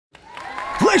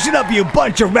Listen up, you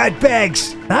bunch of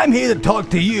ratbags! I'm here to talk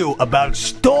to you about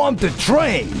Storm the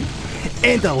Train.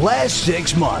 In the last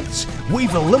 6 months,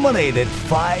 we've eliminated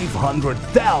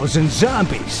 500,000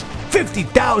 zombies,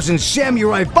 50,000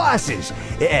 samurai bosses,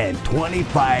 and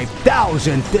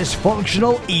 25,000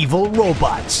 dysfunctional evil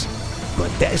robots.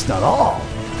 But that's not all.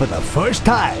 For the first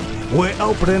time, we're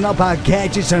opening up our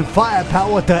gadgets and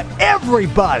firepower to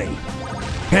everybody.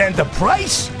 And the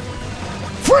price?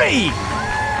 Free!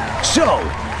 So,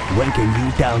 when can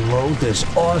you download this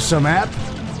awesome app?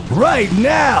 Right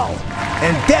now!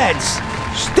 And that's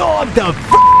Storm the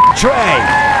Train!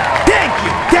 Thank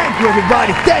you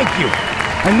everybody, thank you!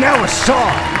 And now a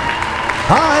song.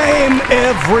 I'm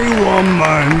every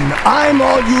woman, I'm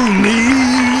all you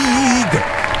need.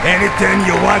 Anything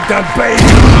you want to baby.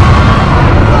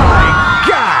 My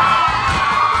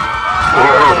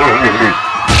God!